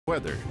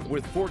Weather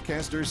with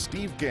forecaster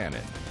Steve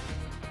Gannon.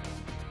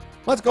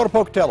 Let's go to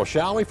Pocatello,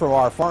 shall we, from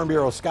our Farm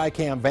Bureau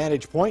Skycam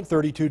vantage point.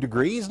 32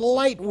 degrees,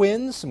 light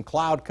winds, some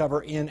cloud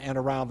cover in and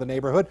around the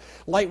neighborhood.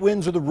 Light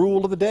winds are the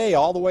rule of the day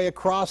all the way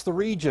across the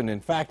region. In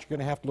fact, you're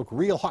going to have to look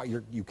real hard.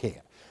 You can't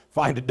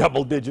find a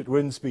double-digit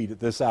wind speed at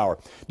this hour.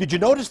 Did you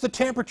notice the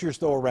temperatures,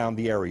 though, around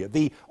the area?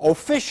 The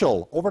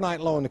official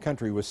overnight low in the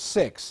country was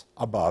 6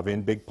 above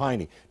in Big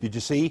Piney. Did you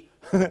see?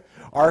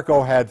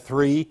 Arco had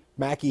 3,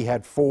 Mackay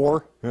had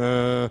 4.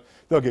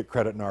 They'll get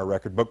credit in our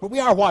record book. But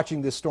we are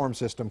watching this storm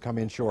system come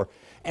inshore.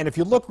 And if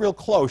you look real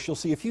close, you'll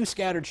see a few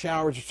scattered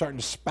showers are starting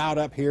to spout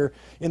up here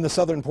in the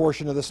southern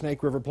portion of the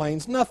Snake River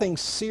Plains. Nothing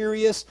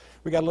serious.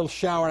 We got a little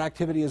shower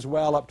activity as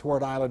well up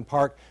toward Island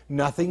Park.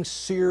 Nothing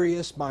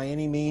serious by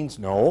any means.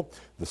 No,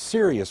 the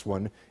serious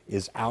one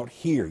is out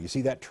here. You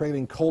see that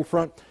trailing cold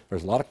front?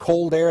 There's a lot of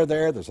cold air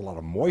there. There's a lot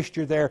of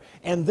moisture there.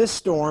 And this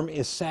storm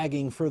is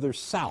sagging further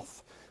south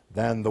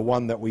than the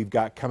one that we've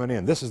got coming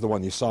in. This is the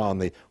one you saw in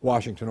the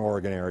Washington,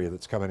 Oregon area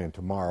that's coming in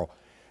tomorrow.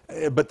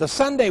 But the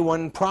Sunday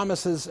one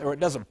promises, or it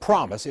doesn't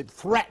promise, it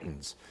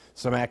threatens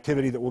some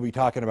activity that we'll be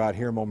talking about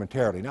here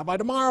momentarily. Now, by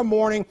tomorrow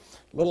morning,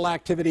 little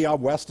activity out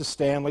west of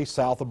Stanley,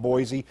 south of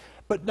Boise,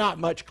 but not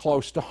much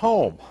close to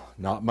home.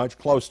 Not much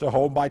close to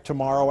home by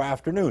tomorrow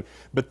afternoon.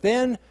 But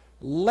then,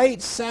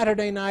 late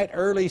Saturday night,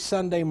 early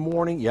Sunday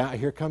morning, yeah,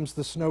 here comes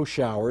the snow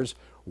showers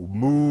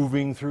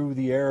moving through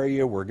the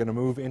area. We're going to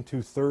move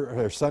into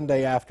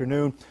Sunday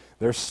afternoon.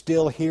 They're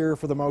still here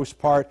for the most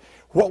part.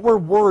 What we're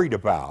worried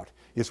about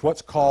is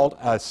what's called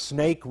a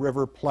Snake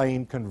River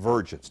Plain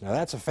convergence. Now,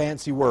 that's a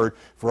fancy word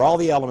for all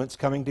the elements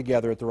coming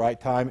together at the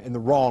right time in the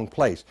wrong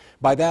place.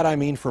 By that I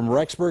mean from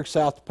Rexburg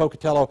south to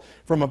Pocatello,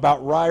 from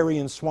about Ryrie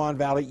and Swan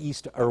Valley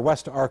east or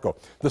west to Arco.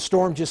 The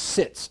storm just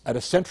sits at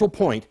a central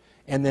point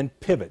and then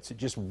pivots. It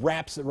just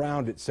wraps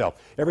around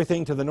itself.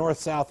 Everything to the north,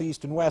 south,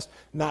 east, and west,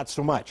 not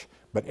so much.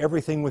 But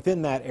everything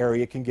within that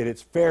area can get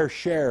its fair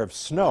share of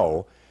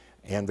snow,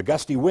 and the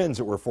gusty winds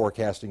that we're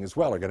forecasting as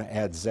well are going to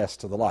add zest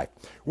to the life.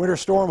 Winter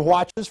storm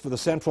watches for the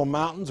central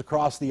mountains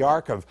across the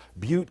arc of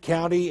Butte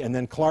County and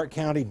then Clark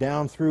County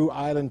down through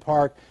Island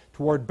Park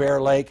toward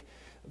Bear Lake.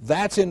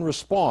 That's in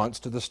response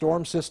to the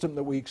storm system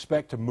that we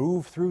expect to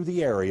move through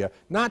the area.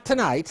 Not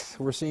tonight.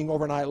 We're seeing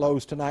overnight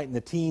lows tonight in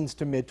the teens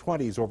to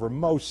mid-20s over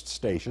most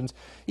stations.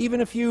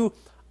 Even a few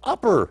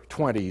upper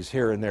 20s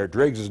here and there.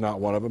 Driggs is not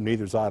one of them,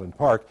 neither is Island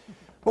Park.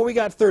 But we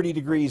got 30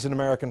 degrees in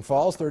American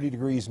Falls, 30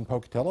 degrees in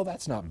Pocatello.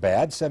 That's not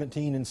bad.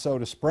 17 in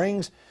Soda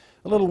Springs.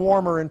 A little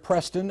warmer in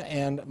Preston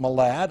and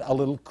Malad. A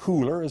little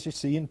cooler, as you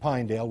see, in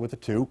Pinedale with a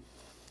 2.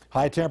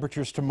 High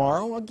temperatures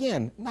tomorrow.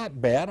 Again,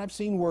 not bad. I've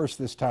seen worse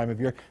this time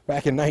of year.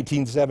 Back in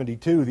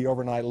 1972, the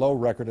overnight low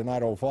record in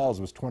Idaho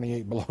Falls was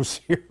 28 below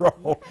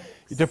 0.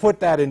 To put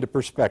that into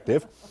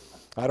perspective,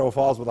 Idaho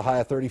Falls with a high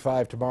of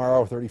 35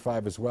 tomorrow,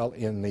 35 as well at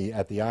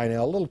the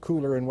INL. A little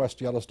cooler in West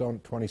Yellowstone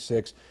at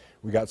 26.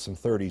 We got some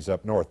 30s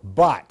up north.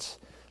 But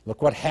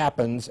look what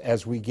happens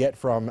as we get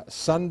from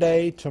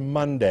Sunday to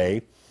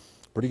Monday.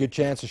 Pretty good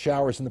chance of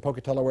showers in the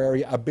Pocatello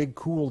area. A big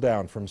cool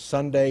down from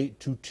Sunday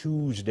to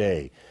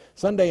Tuesday.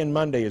 Sunday and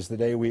Monday is the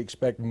day we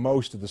expect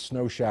most of the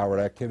snow shower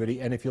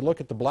activity. And if you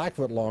look at the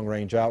Blackfoot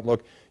long-range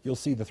outlook, you'll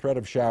see the threat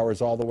of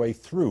showers all the way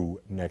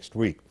through next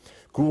week.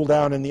 Cool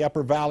down in the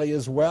upper valley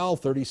as well.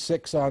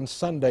 36 on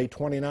Sunday,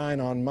 29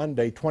 on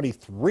Monday,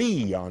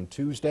 23 on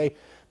Tuesday.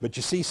 But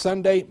you see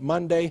Sunday,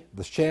 Monday,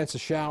 the chance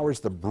of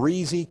showers, the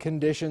breezy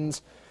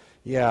conditions.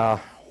 Yeah,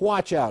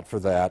 watch out for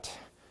that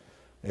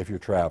if you're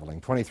traveling.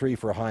 23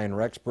 for a high in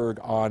Rexburg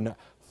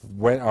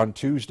on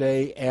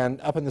Tuesday, and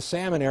up in the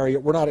Salmon area,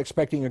 we're not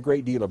expecting a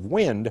great deal of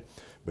wind,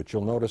 but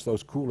you'll notice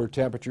those cooler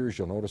temperatures.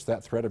 You'll notice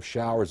that threat of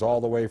showers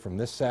all the way from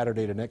this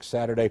Saturday to next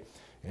Saturday,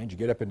 and you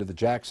get up into the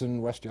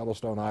Jackson, West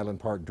Yellowstone, Island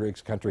Park,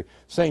 Driggs country.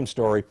 Same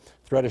story,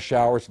 threat of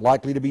showers,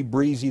 likely to be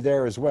breezy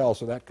there as well,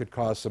 so that could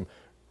cause some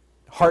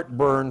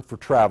heartburn for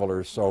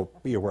travelers, so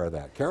be aware of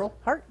that. Carol?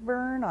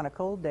 Heartburn on a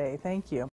cold day. Thank you.